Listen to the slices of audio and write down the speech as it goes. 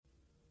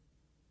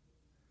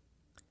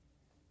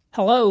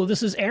Hello,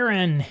 this is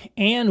Aaron,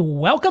 and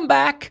welcome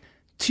back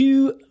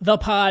to the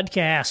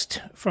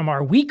podcast from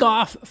our week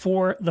off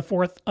for the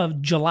 4th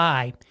of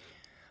July.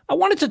 I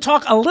wanted to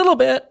talk a little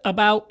bit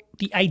about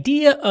the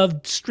idea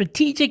of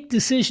strategic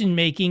decision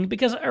making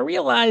because I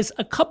realize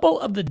a couple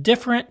of the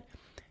different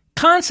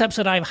concepts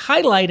that I've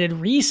highlighted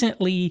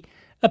recently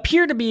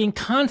appear to be in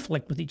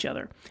conflict with each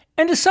other.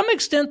 And to some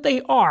extent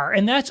they are,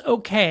 and that's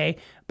okay,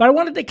 but I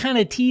wanted to kind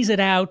of tease it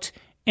out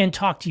and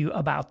talk to you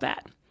about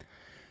that.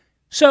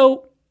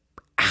 So,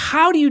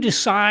 how do you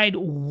decide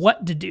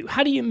what to do?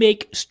 How do you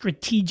make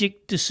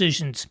strategic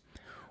decisions?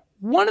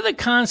 One of the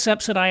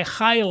concepts that I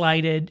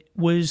highlighted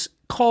was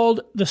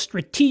called the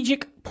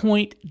strategic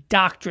point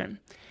doctrine.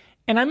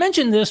 And I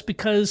mention this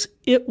because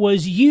it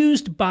was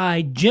used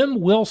by Jim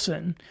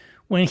Wilson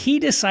when he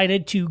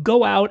decided to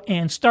go out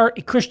and start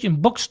a Christian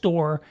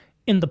bookstore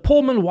in the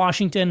Pullman,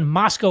 Washington,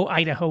 Moscow,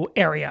 Idaho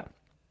area.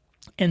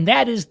 And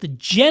that is the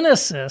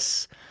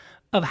genesis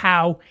of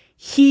how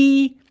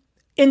he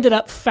ended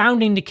up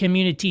founding the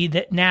community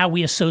that now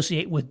we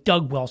associate with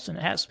Doug Wilson.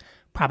 It has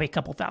probably a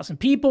couple thousand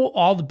people,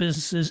 all the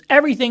businesses,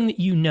 everything that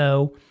you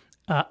know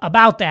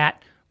about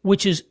that,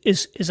 which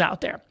is out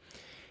there.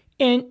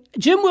 And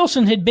Jim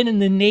Wilson had been in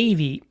the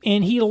Navy,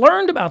 and he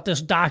learned about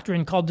this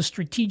doctrine called the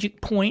strategic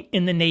point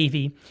in the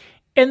Navy.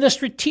 And the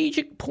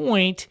strategic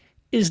point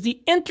is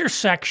the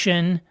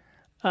intersection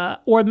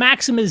or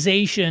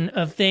maximization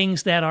of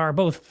things that are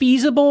both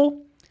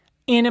feasible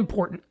and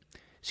important.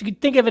 So you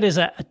can think of it as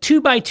a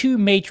 2x2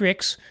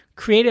 matrix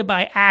created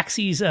by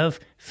axes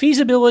of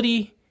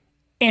feasibility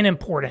and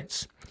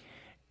importance.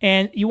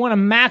 And you want to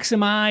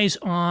maximize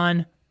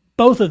on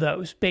both of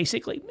those,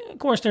 basically. Of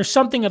course, there's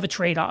something of a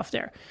trade-off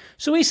there.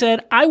 So he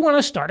said, I want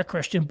to start a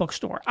Christian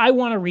bookstore. I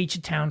want to reach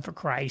a town for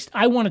Christ.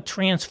 I want to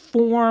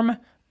transform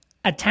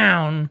a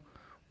town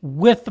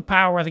with the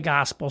power of the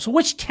gospel. So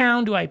which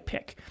town do I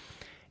pick?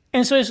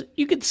 And so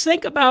you could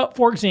think about,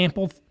 for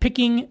example,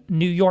 picking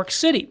New York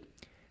City.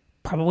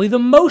 Probably the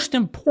most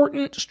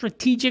important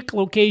strategic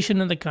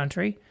location in the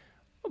country,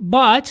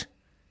 but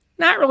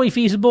not really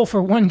feasible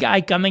for one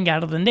guy coming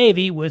out of the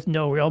Navy with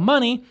no real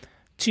money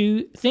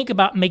to think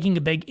about making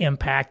a big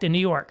impact in New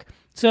York.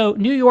 So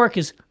New York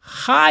is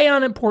high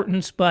on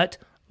importance, but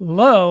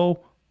low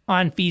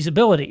on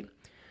feasibility.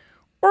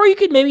 Or you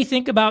could maybe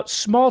think about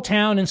small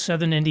town in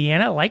southern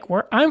Indiana, like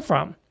where I'm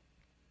from.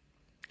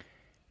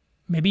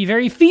 Maybe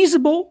very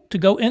feasible to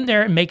go in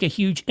there and make a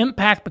huge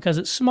impact because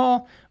it's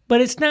small, but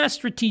it's not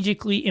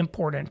strategically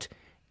important.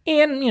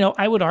 And,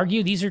 I would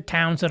argue these are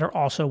towns that are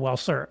also well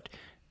served.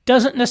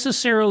 Doesn't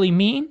necessarily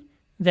mean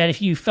that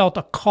if you felt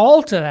a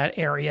call to that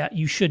area,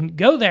 you shouldn't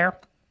go there.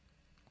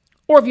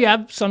 Or if you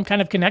have some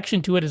kind of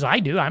connection to it, as I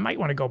do, I might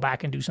want to go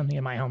back and do something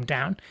in my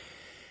hometown.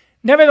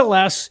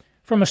 Nevertheless,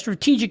 from a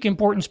strategic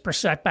importance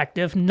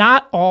perspective,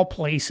 not all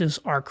places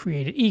are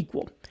created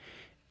equal.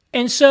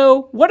 And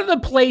so what are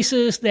the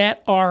places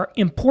that are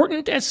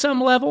important at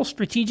some level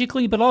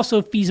strategically, but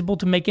also feasible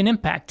to make an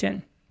impact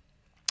in?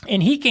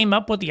 And he came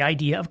up with the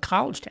idea of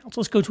college towns.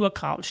 Let's go to a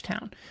college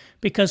town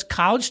because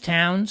college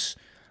towns,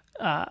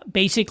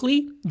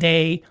 basically,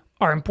 they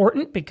are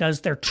important because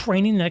they're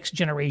training the next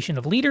generation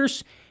of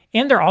leaders,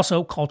 and they're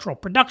also cultural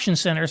production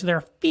centers.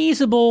 They're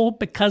feasible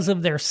because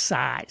of their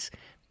size.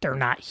 They're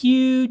not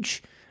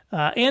huge.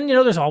 And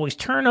there's always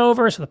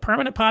turnover, so the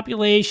permanent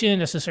population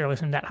necessarily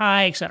isn't that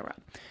high, etc.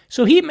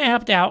 So he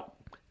mapped out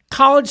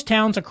college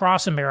towns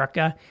across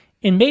America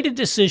and made a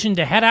decision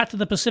to head out to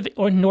the Pacific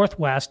or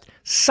Northwest,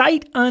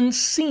 sight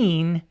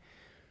unseen,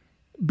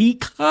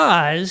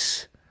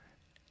 because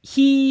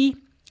he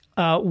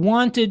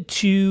wanted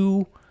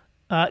to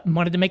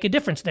make a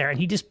difference there. And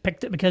he just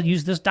picked it because he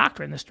used this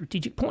doctrine, the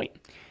strategic point.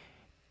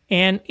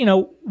 And,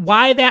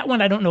 why that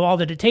one? I don't know all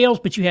the details,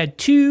 but you had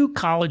two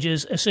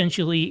colleges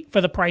essentially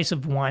for the price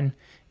of one.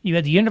 You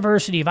had the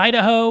University of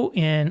Idaho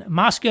in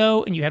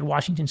Moscow, and you had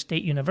Washington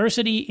State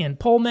University in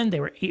Pullman. They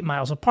were 8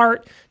 miles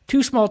apart.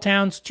 Two small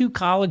towns, two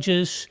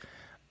colleges.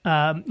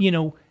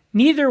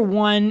 Neither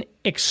one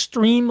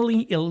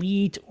extremely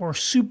elite or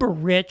super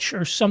rich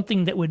or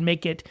something that would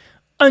make it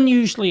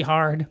unusually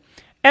hard.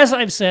 As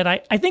I've said,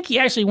 I think he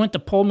actually went to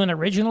Pullman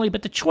originally,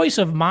 but the choice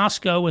of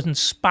Moscow was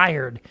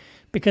inspired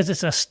because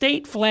it's a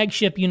state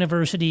flagship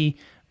university,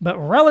 but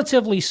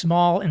relatively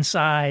small in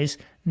size,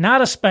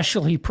 not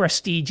especially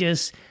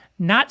prestigious,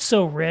 not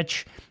so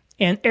rich,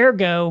 and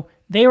ergo,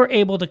 they were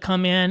able to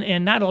come in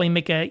and not only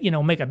make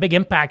a big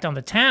impact on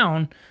the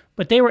town,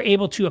 but they were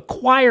able to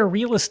acquire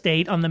real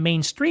estate on the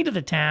main street of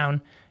the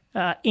town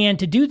and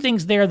to do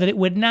things there that it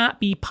would not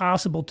be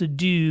possible to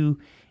do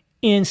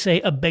in, say,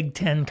 a Big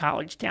Ten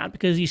college town,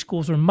 because these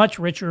schools were much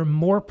richer,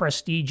 more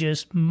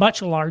prestigious,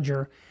 much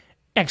larger,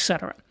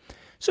 etc.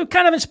 So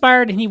kind of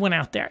inspired, and he went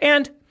out there.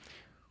 And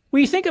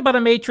when you think about a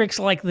matrix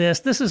like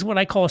this is what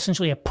I call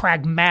essentially a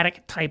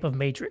pragmatic type of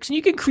matrix. And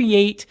you can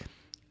create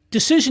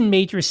decision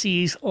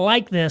matrices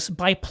like this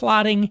by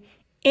plotting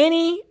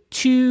any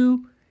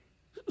two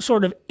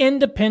sort of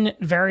independent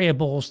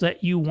variables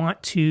that you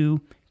want to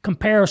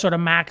compare or sort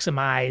of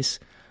maximize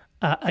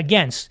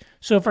against.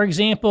 So, for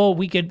example,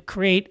 we could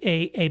create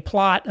a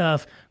plot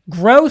of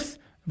growth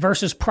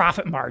versus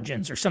profit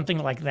margins or something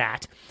like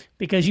that,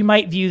 because you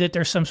might view that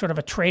there's some sort of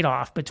a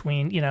trade-off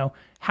between,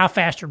 how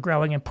fast you're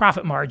growing and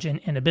profit margin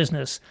in a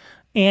business.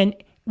 And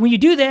when you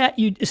do that,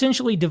 you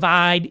essentially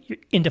divide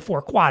into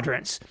 4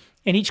 quadrants.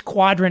 And each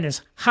quadrant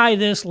is high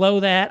this, low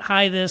that,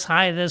 high this,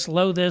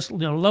 low this,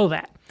 low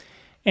that.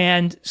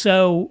 And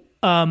so,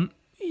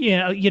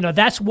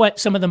 that's what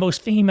some of the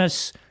most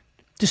famous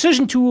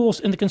decision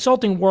tools in the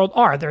consulting world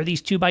are. There are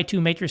these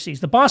 2x2 matrices.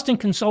 The Boston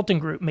Consulting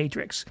Group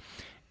matrix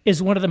is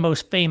one of the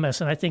most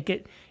famous, and I think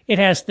it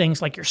has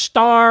things like your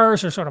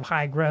stars are sort of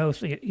high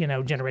growth,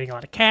 generating a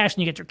lot of cash,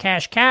 and you get your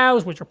cash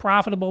cows, which are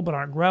profitable but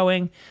aren't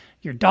growing.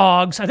 Your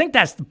dogs, I think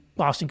that's the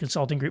Boston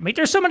Consulting Group.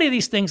 There's so many of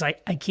these things I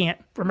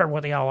can't remember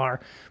what they all are,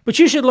 but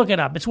you should look it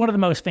up. It's one of the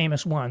most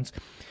famous ones.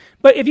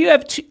 But if you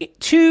have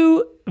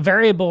two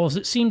variables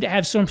that seem to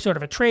have some sort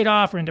of a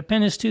trade-off or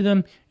independence to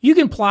them, you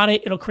can plot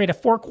it. It'll create a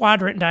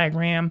 4-quadrant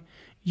diagram.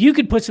 You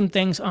could put some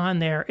things on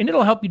there, and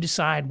it'll help you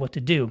decide what to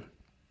do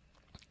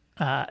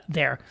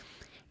there.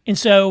 And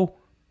so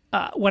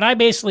what I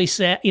basically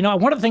said,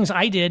 one of the things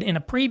I did in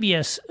a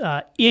previous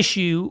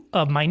issue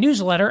of my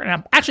newsletter, and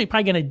I'm actually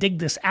probably going to dig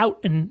this out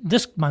in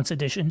this month's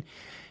edition,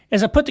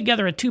 is I put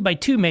together a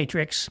 2x2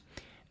 matrix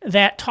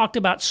that talked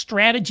about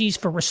strategies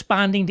for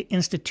responding to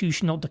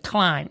institutional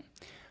decline.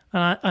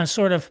 On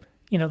sort of,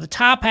 the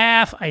top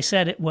half, I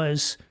said it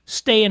was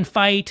stay and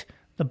fight.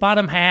 The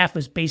bottom half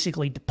is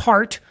basically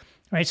depart.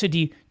 Right? So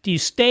do you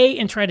stay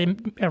and try to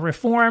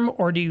reform,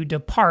 or do you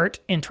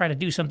depart and try to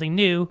do something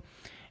new?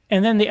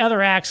 And then the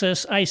other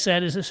axis, I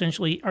said, is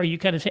essentially, are you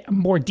kind of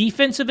more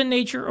defensive in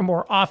nature or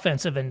more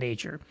offensive in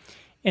nature?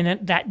 And then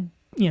that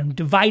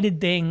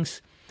divided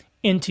things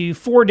into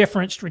 4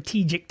 different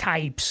strategic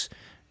types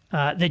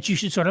that you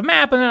should sort of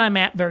map, and then I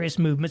map various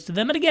movements to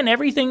them. And again,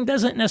 everything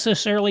doesn't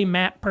necessarily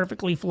map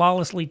perfectly,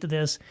 flawlessly to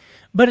this,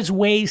 but it's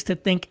ways to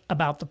think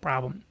about the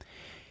problem.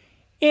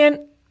 And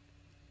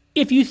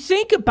if you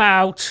think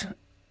about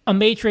a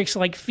matrix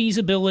like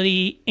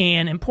feasibility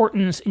and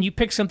importance, and you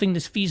pick something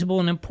that's feasible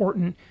and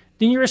important,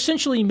 then you're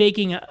essentially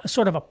making a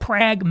sort of a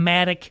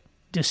pragmatic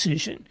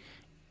decision.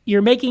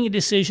 You're making a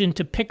decision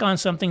to pick on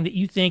something that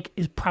you think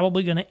is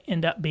probably going to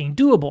end up being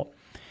doable.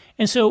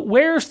 And so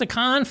where's the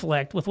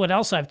conflict with what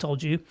else I've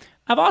told you?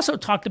 I've also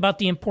talked about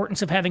the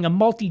importance of having a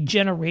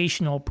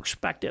multi-generational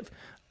perspective,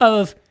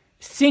 of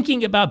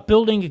thinking about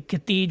building a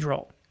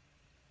cathedral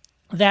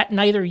that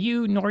neither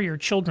you nor your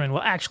children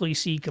will actually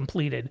see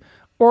completed,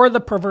 or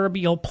the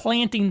proverbial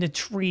planting the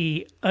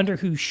tree under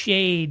whose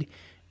shade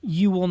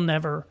you will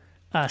never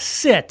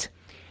sit.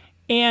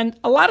 And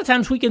a lot of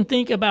times we can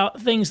think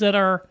about things that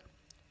are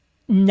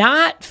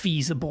not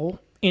feasible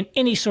in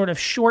any sort of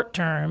short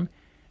term.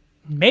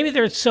 Maybe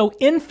they're so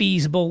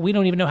infeasible we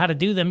don't even know how to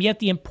do them, yet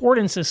the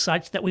importance is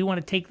such that we want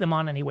to take them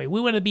on anyway.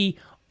 We want to be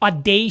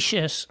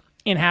audacious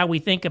in how we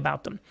think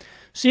about them.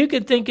 So you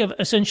could think of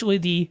essentially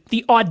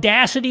the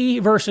audacity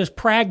versus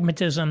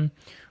pragmatism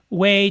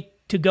way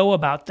to go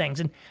about things.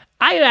 And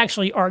I would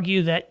actually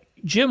argue that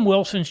Jim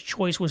Wilson's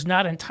choice was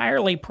not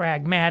entirely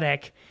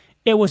pragmatic.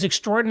 It was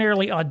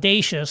extraordinarily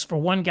audacious for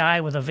one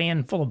guy with a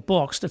van full of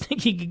books to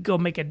think he could go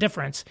make a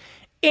difference.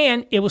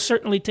 And it will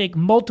certainly take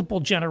multiple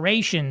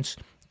generations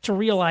to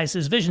realize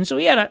his vision. So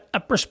he had a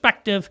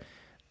perspective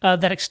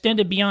that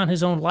extended beyond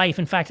his own life.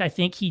 In fact, I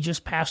think he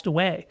just passed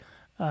away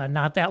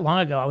not that long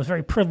ago. I was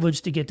very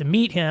privileged to get to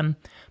meet him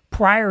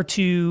prior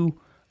to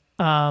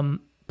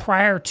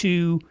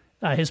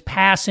his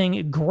passing.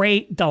 A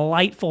great,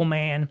 delightful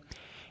man,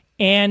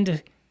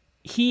 and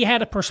he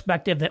had a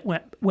perspective that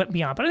went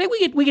beyond. But I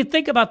think we could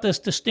think about this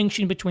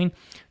distinction between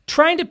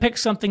trying to pick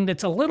something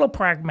that's a little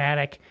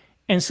pragmatic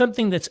and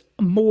something that's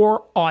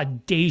more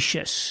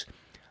audacious.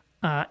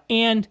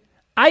 And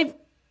I've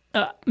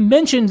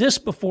mentioned this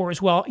before as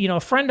well. A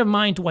friend of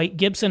mine, Dwight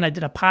Gibson, I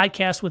did a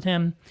podcast with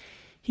him.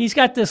 He's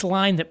got this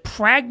line that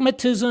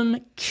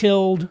pragmatism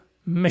killed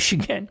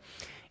Michigan.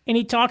 And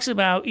he talks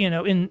about,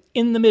 in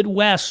the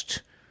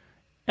Midwest,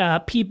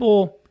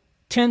 people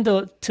tend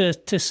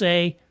to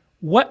say,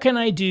 what can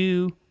I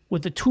do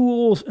with the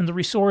tools and the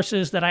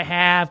resources that I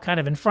have kind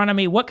of in front of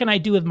me? What can I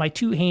do with my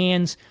 2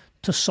 hands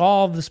to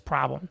solve this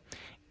problem?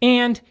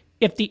 And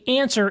if the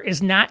answer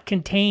is not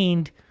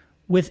contained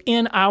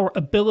within our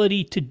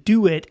ability to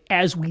do it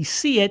as we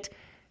see it,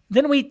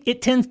 then we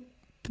tend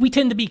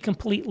to be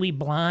completely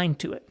blind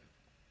to it.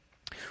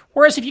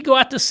 Whereas if you go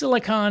out to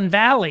Silicon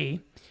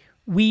Valley,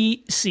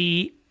 we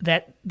see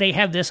that they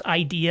have this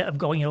idea of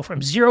going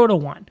from 0 to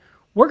 1.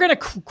 We're going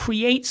to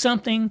create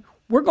something.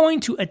 We're going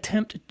to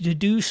attempt to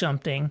do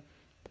something.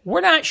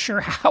 We're not sure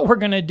how we're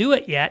going to do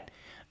it yet,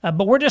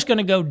 but we're just going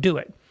to go do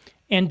it.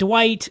 And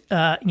Dwight,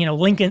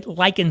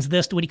 likens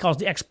this to what he calls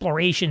the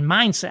exploration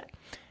mindset.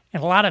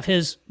 And a lot of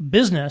his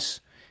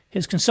business,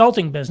 his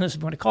consulting business,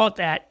 if you want to call it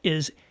that,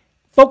 is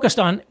focused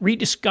on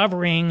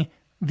rediscovering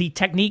the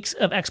techniques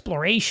of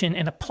exploration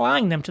and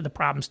applying them to the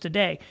problems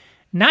today.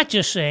 not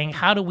just saying,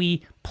 how do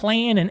we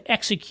plan and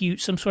execute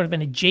some sort of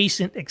an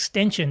adjacent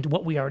extension to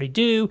what we already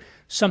do,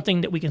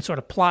 something that we can sort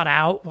of plot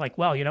out, like,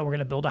 well, we're going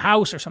to build a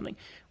house or something.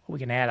 We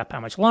can add up how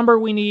much lumber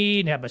we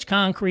need, how much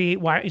concrete,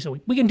 why, so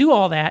we can do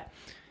all that.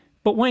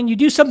 But when you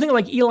do something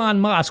like Elon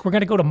Musk, we're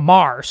going to go to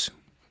Mars.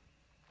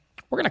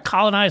 We're going to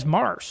colonize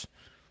Mars.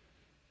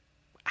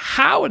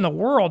 How in the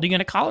world are you going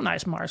to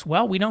colonize Mars?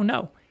 Well, we don't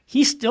know.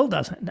 He still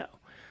doesn't know.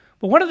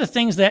 But one of the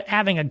things that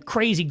having a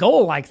crazy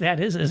goal like that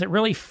is it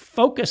really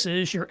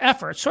focuses your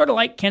efforts, sort of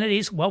like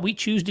Kennedy's, well, we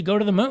choose to go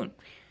to the moon.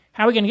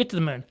 How are we going to get to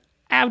the moon?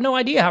 I have no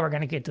idea how we're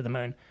going to get to the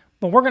moon,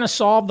 but we're going to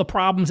solve the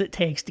problems it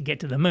takes to get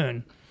to the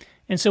moon.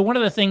 And so one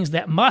of the things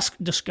that Musk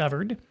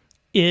discovered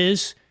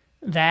is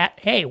that,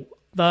 hey,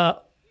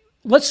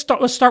 let's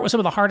start with some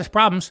of the hardest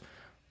problems.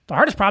 The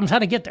hardest problem is how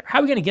to get there. How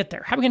are we going to get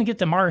there? How are we going to get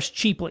to Mars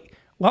cheaply?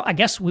 Well, I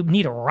guess we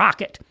need a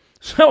rocket.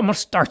 So I'm going to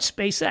start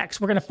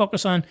SpaceX. We're going to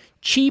focus on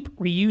cheap,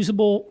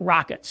 reusable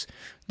rockets.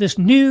 This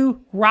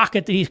new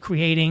rocket that he's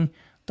creating,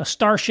 the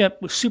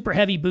Starship with super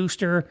heavy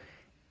booster,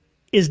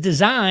 is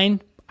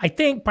designed, I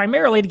think,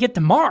 primarily to get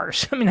to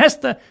Mars. I mean, that's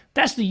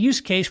the use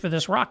case for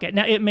this rocket.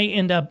 Now, it may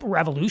end up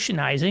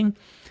revolutionizing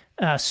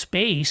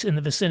space in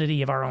the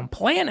vicinity of our own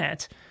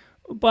planet,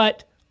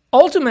 but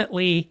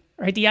ultimately,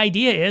 right, the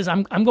idea is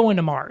I'm going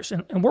to Mars,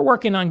 and we're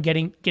working on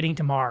getting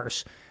to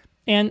Mars.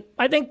 And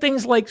I think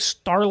things like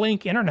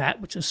Starlink Internet,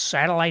 which is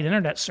satellite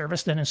internet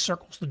service that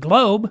encircles the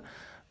globe,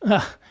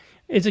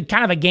 is a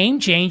kind of a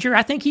game changer.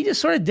 I think he just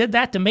sort of did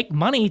that to make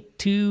money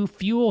to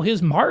fuel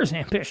his Mars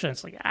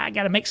ambitions. Like, I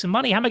got to make some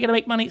money. How am I going to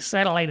make money?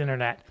 Satellite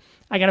internet.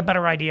 I got a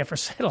better idea for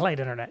satellite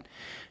internet.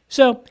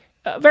 So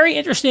very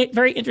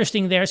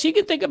interesting there. So you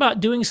can think about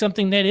doing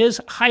something that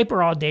is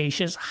hyper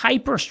audacious,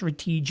 hyper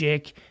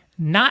strategic,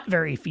 not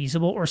very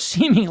feasible, or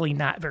seemingly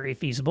not very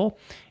feasible.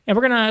 And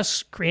we're going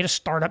to create a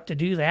startup to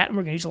do that, and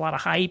we're going to use a lot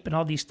of hype and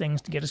all these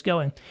things to get us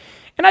going.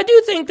 And I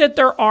do think that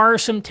there are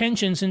some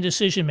tensions in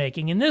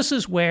decision-making, and this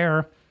is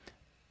where,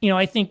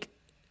 I think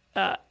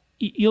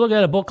you look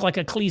at a book like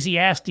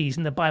Ecclesiastes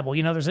in the Bible,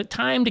 there's a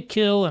time to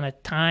kill and a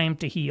time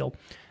to heal.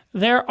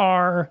 There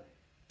are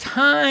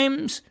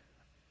times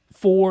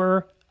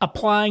for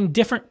applying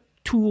different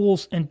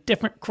tools and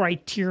different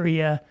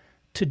criteria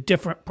to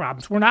different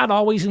problems. We're not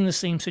always in the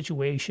same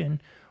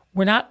situation.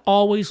 We're not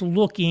always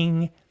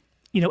looking,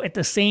 at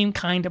the same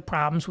kind of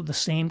problems with the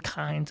same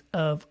kinds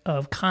of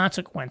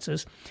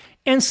consequences.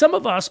 And some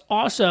of us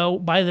also,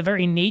 by the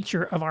very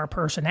nature of our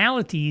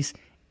personalities,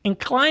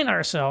 incline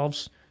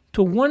ourselves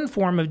to one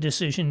form of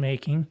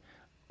decision-making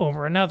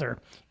over another.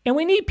 And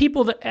we need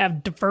people that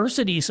have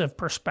diversities of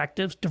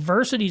perspectives,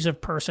 diversities of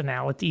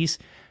personalities,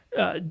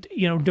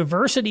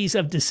 diversities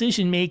of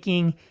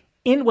decision-making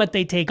in what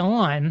they take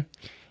on,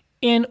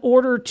 in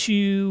order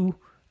to,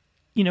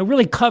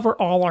 really cover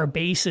all our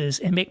bases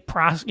and make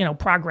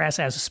progress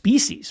as a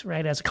species,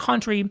 right, as a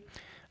country,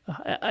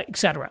 et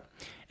cetera.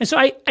 And so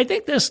I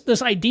think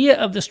this idea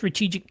of the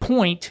strategic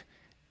point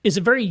is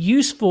a very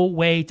useful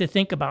way to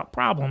think about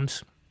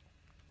problems.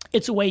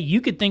 It's a way you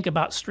could think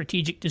about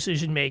strategic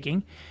decision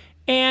making.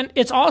 And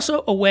it's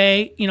also a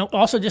way,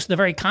 also just the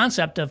very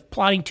concept of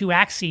plotting two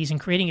axes and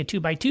creating a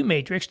 2x2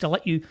 matrix to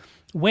let you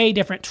weigh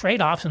different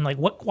trade-offs and like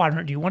what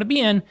quadrant do you want to be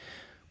in.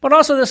 But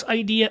also this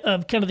idea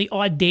of kind of the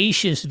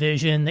audacious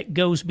vision that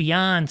goes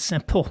beyond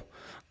simple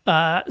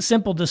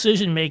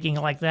decision-making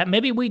like that.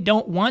 Maybe we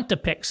don't want to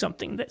pick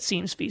something that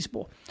seems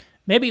feasible.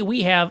 Maybe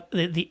we have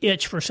the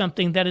itch for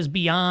something that is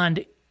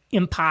beyond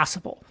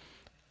impossible.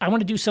 I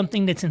want to do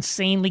something that's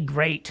insanely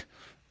great,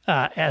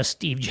 as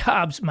Steve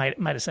Jobs might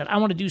have said. I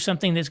want to do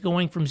something that's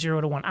going from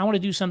 0 to 1. I want to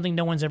do something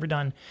no one's ever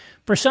done.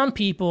 For some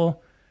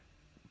people,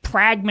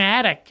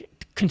 pragmatic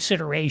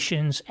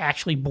considerations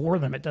actually bore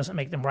them. It doesn't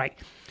make them right.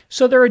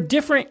 So there are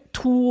different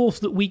tools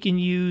that we can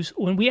use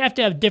when we have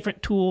to have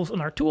different tools in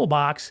our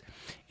toolbox.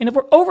 And if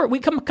we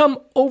become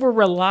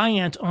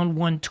over-reliant on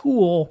one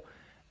tool,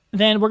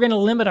 then we're going to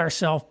limit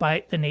ourselves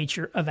by the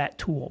nature of that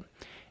tool.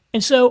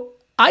 And so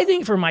I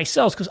think for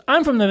myself, because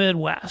I'm from the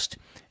Midwest,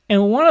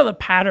 and one of the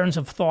patterns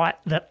of thought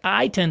that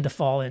I tend to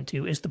fall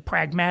into is the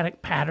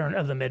pragmatic pattern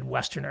of the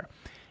Midwesterner.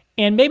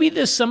 And maybe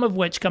this, some of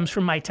which comes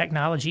from my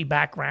technology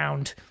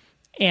background,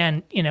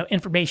 and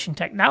information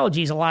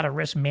technology is a lot of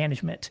risk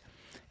management.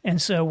 And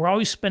so we're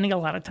always spending a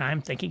lot of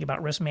time thinking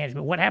about risk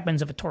management. What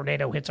happens if a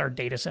tornado hits our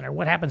data center?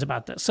 What happens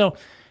about this? So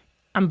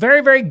I'm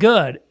very, very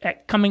good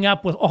at coming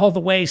up with all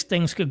the ways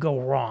things could go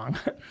wrong.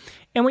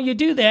 And when you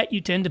do that, you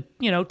tend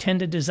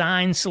to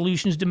design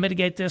solutions to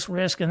mitigate this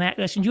risk and that,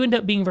 and you end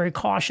up being very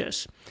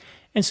cautious.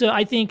 And so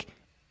I think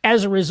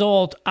as a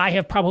result, I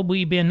have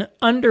probably been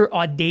under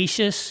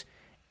audacious,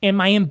 and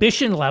my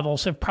ambition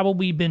levels have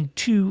probably been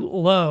too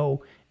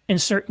low in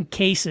certain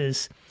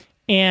cases.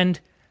 And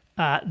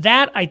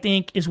that, I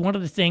think, is one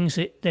of the things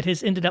that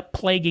has ended up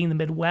plaguing the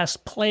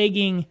Midwest,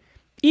 plaguing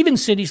even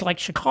cities like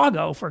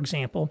Chicago, for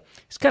example.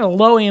 It's kind of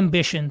low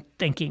ambition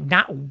thinking,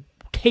 not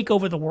take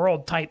over the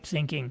world type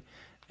thinking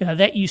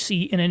that you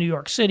see in a New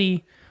York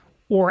City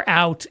or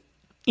out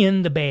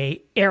in the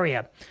Bay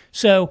Area.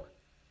 So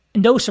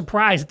no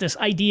surprise that this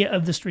idea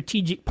of the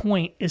strategic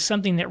point is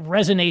something that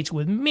resonates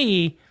with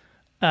me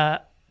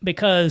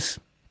because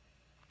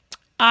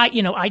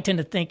I tend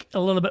to think a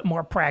little bit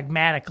more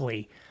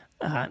pragmatically,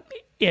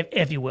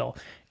 if you will.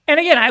 And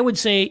again, I would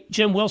say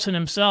Jim Wilson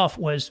himself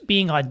was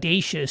being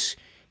audacious.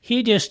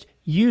 He just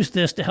used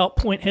this to help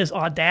point his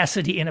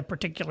audacity in a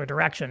particular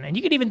direction. And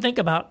you could even think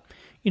about,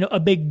 a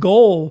big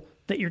goal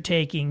that you're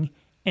taking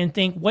and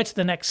think, what's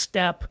the next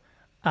step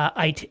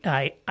I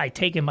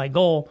take in my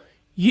goal?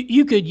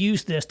 You could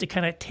use this to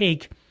kind of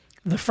take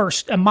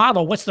a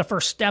model. What's the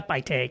first step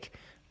I take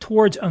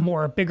towards a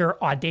more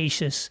bigger,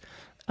 audacious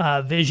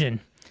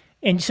vision?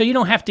 And so you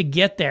don't have to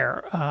get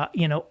there,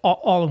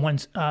 all in one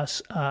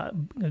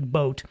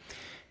boat.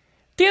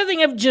 The other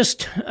thing I would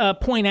just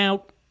point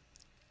out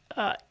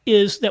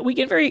is that we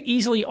can very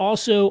easily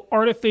also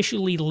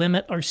artificially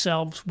limit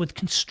ourselves with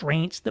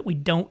constraints that we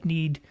don't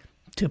need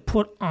to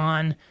put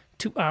on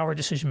to our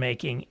decision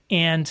making.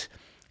 And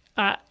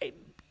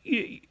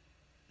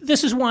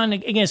this is one,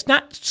 again, it's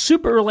not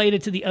super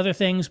related to the other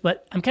things,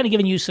 but I'm kind of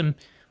giving you some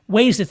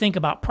ways to think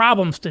about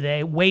problems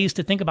today, ways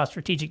to think about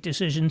strategic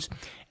decisions.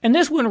 And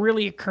this one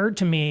really occurred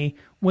to me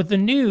with the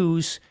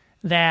news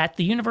that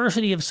the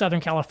University of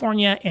Southern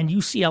California and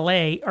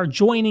UCLA are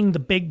joining the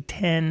Big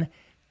Ten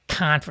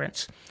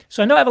Conference.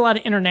 So I know I have a lot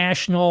of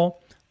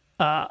international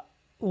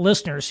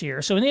listeners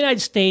here. So in the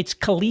United States,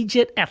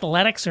 collegiate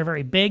athletics are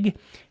very big,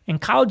 and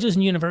colleges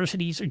and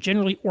universities are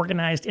generally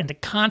organized into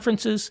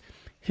conferences,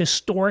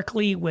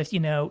 historically with,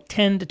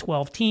 10 to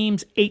 12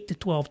 teams, 8 to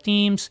 12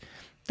 teams.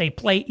 They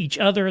play each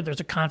other. There's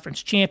a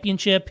conference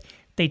championship.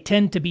 They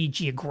tend to be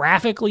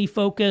geographically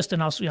focused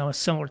and also,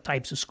 similar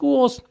types of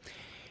schools.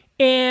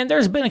 And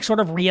there's been a sort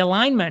of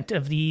realignment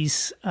of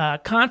these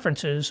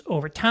conferences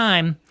over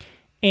time.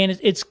 And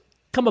it's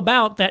come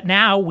about that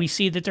now we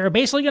see that there are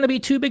basically going to be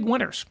two big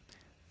winners.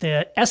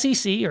 The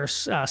SEC, or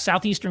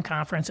Southeastern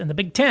Conference, and the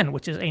Big Ten,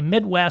 which is a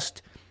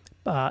Midwest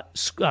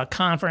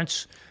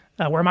conference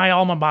where my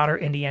alma mater,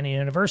 Indiana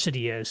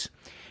University, is.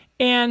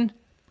 And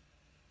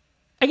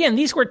again,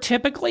 these were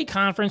typically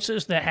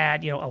conferences that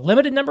had, a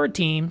limited number of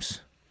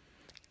teams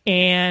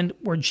and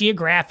were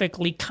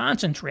geographically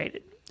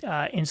concentrated.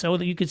 And so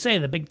you could say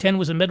the Big Ten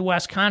was a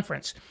Midwest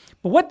conference.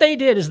 But what they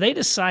did is they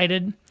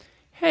decided,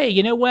 hey,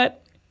 you know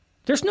what?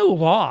 There's no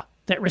law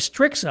that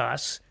restricts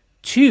us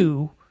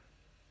to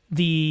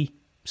the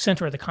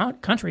center of the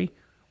country.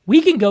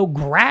 We can go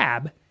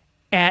grab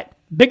at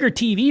bigger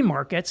TV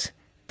markets.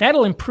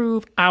 That'll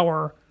improve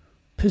our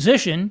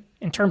position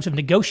in terms of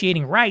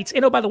negotiating rights.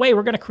 And by the way,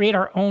 we're going to create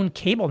our own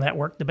cable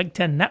network, the Big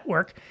Ten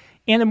Network.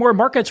 And the more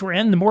markets we're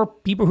in, the more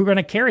people who are going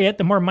to carry it,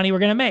 the more money we're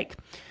going to make.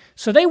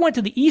 So they went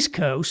to the East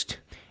Coast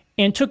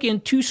and took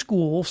in two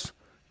schools,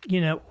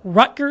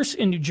 Rutgers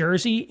in New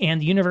Jersey and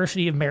the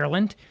University of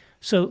Maryland.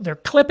 So they're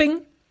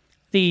clipping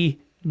the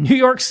New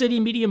York City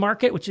media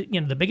market, which is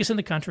the biggest in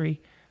the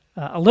country,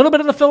 a little bit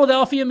of the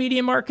Philadelphia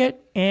media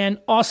market, and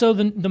also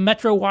the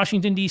Metro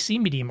Washington, D.C.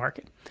 media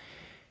market.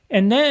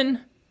 And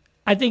then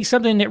I think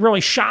something that really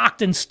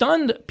shocked and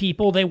stunned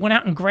people, they went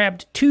out and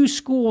grabbed two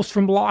schools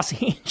from Los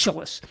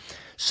Angeles.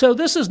 So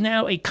this is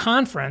now a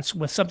conference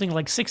with something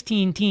like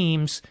 16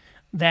 teams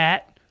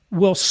that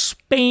will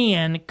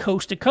span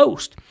coast to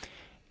coast.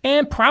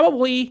 And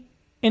probably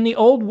in the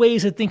old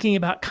ways of thinking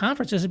about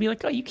conferences, it'd be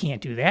like, oh, you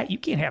can't do that. You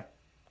can't have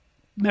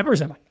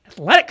members of an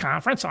athletic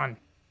conference on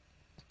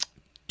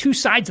two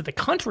sides of the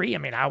country. I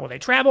mean, how will they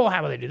travel?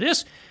 How will they do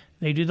this?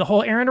 They do the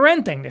whole Aaron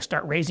Wren thing. They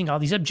start raising all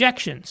these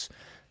objections.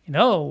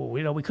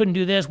 We couldn't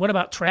do this. What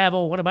about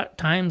travel? What about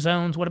time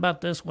zones? What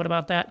about this? What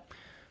about that?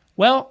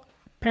 Well,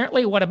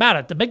 apparently, what about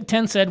it? The Big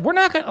Ten said, we're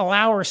not going to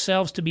allow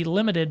ourselves to be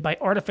limited by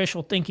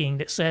artificial thinking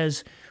that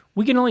says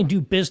we can only do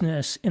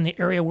business in the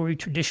area where we've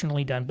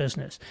traditionally done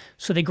business.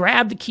 So they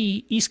grabbed the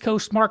key East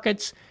Coast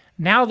markets.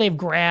 Now they've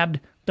grabbed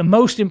the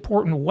most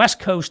important West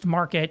Coast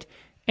market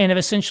and have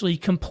essentially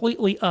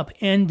completely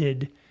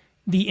upended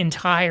the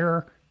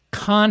entire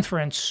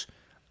conference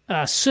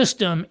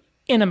system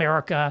in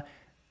America.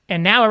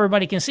 And now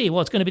everybody can see,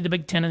 well, it's going to be the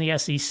Big Ten and the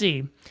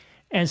SEC.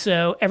 And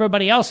so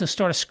everybody else is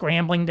sort of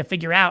scrambling to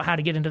figure out how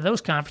to get into those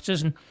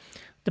conferences. And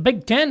the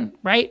Big Ten,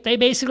 right, they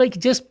basically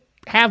just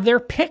have their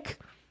pick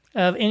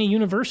of any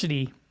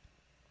university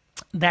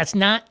that's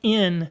not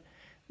in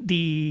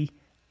the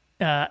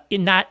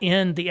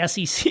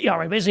SEC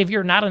already. Basically, if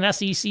you're not an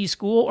SEC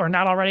school or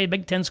not already a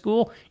Big Ten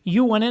school,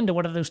 you went into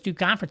one of those two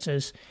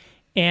conferences,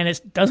 and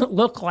it doesn't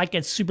look like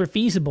it's super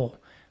feasible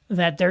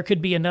that there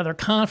could be another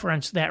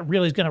conference that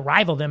really is going to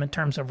rival them in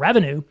terms of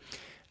revenue.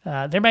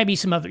 There might be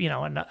some other,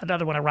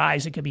 another one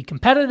arise. It could be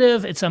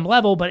competitive at some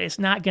level, but it's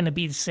not going to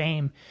be the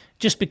same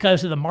just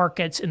because of the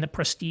markets and the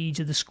prestige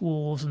of the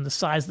schools and the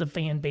size of the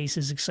fan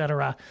bases,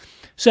 etc.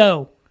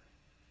 So,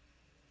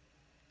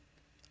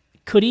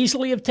 could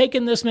easily have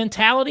taken this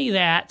mentality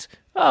that,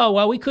 oh,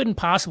 well, we couldn't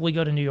possibly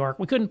go to New York.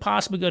 We couldn't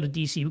possibly go to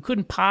D.C. We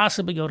couldn't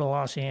possibly go to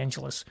Los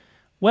Angeles.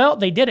 Well,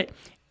 they did it.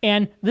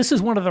 And this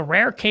is one of the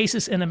rare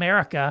cases in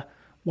America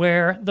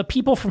where the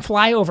people from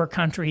flyover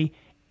country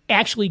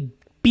actually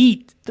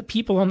beat the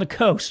people on the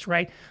coast,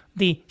 right?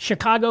 the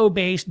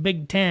Chicago-based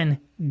Big Ten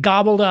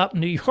gobbled up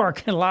New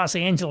York and Los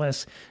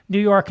Angeles. New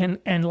York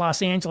and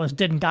Los Angeles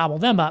didn't gobble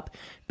them up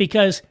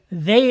because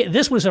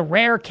this was a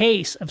rare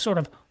case of sort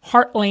of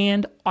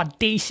heartland,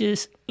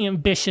 audacious,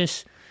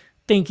 ambitious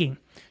thinking.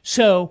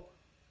 So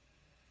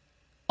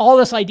all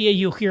this idea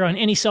you'll hear on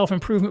any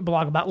self-improvement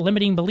blog about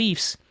limiting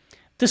beliefs,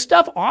 this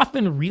stuff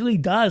often really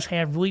does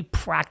have really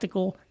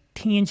practical,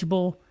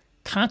 tangible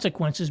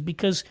consequences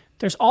because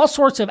there's all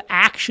sorts of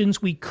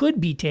actions we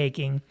could be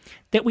taking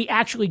that we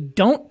actually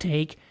don't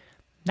take,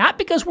 not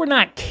because we're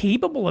not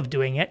capable of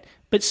doing it,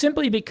 but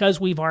simply because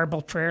we've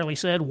arbitrarily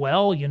said,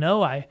 well,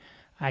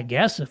 I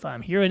guess if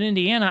I'm here in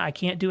Indiana, I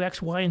can't do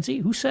X, Y, and Z.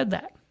 Who said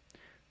that?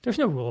 There's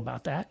no rule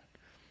about that.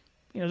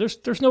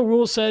 There's no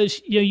rule that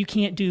says you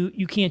can't do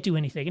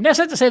anything. And that's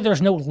not to say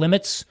there's no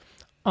limits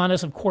on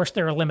us. Of course,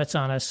 there are limits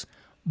on us,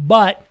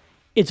 but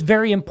it's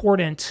very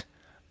important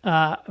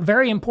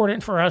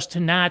for us to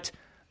not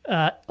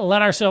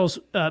let ourselves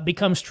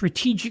become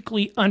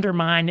strategically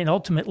undermined and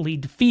ultimately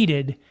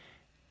defeated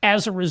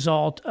as a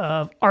result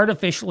of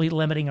artificially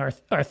limiting our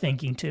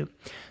thinking too.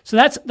 So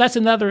that's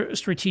another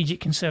strategic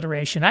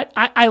consideration.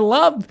 I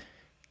love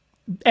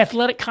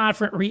athletic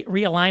conference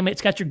realignment.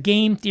 It's got your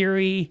game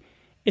theory.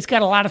 It's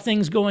got a lot of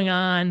things going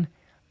on.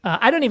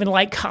 I don't even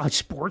like college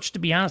sports, to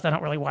be honest. I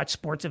don't really watch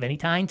sports of any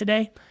kind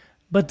today.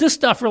 But this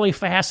stuff really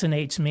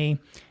fascinates me.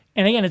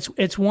 And again,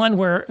 it's one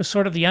where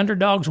sort of the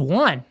underdogs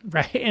won,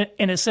 right?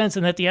 In a sense,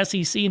 and that the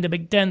SEC and the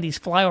Big Ten, these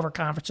flyover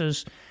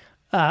conferences,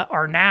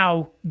 are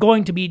now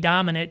going to be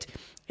dominant.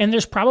 And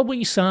there's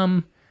probably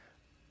some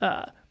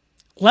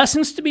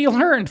lessons to be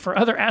learned for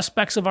other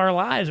aspects of our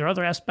lives or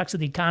other aspects of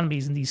the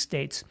economies in these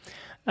states.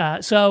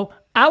 So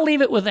I'll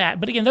leave it with that.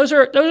 But again, those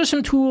are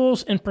some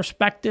tools and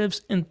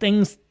perspectives and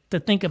things to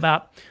think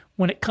about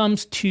when it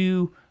comes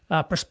to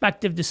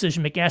prospective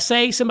decision making. I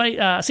see somebody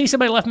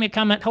left me a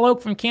comment. Hello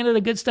from Canada.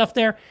 Good stuff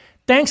there.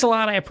 Thanks a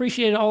lot. I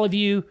appreciate all of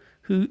you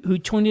who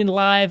tuned in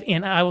live,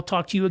 and I will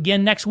talk to you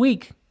again next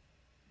week.